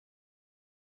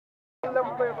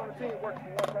11 players on the team working for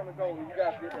one common goal, and you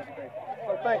guys did that today.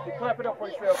 So thank you. Clap it up for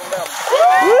yourselves on that one.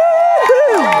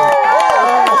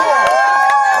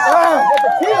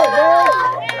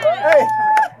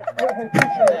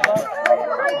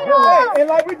 And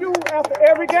like we do after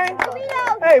every game,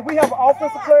 hey, we have an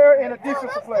offensive player and a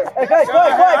defensive player. Hey,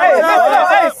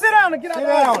 sit down and get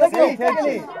out of the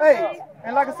Hey,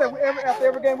 and like I said, after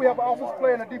every game, we have an offensive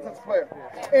player and a defensive player.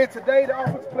 And today, the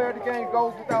offensive player of the game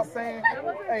goes without saying,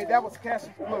 hey, that was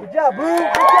Cassius Blue. Good job, Blue.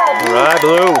 Good job, Blue. Right,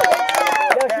 Blue.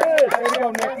 That's good. There you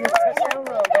go, nephew.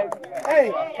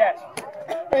 Hey,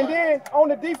 and then on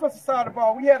the defensive side of the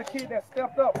ball, we had a kid that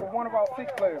stepped up for one of our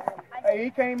 6 players. Hey,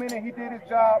 he came in and he did his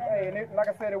job. Hey, and like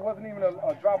I said, it wasn't even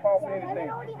a drop off or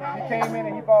anything. He came in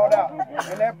and he balled out.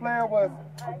 And that player was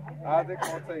Isaac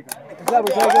Ortega. Good job,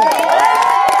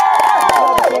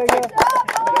 Ortega.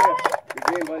 Good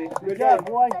game, buddy. Good job,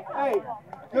 boy. Hey,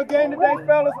 good game today,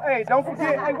 fellas. Hey, don't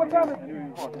forget. Hey, what time is it?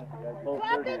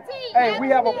 12:15. Hey, we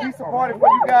have a pizza party for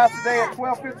you guys today at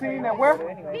 12:15. And where?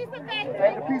 Pizza Factory.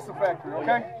 At the Pizza Factory,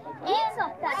 okay?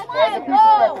 Pizza Factory. At the Pizza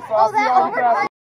Factory. So I'll see all you guys.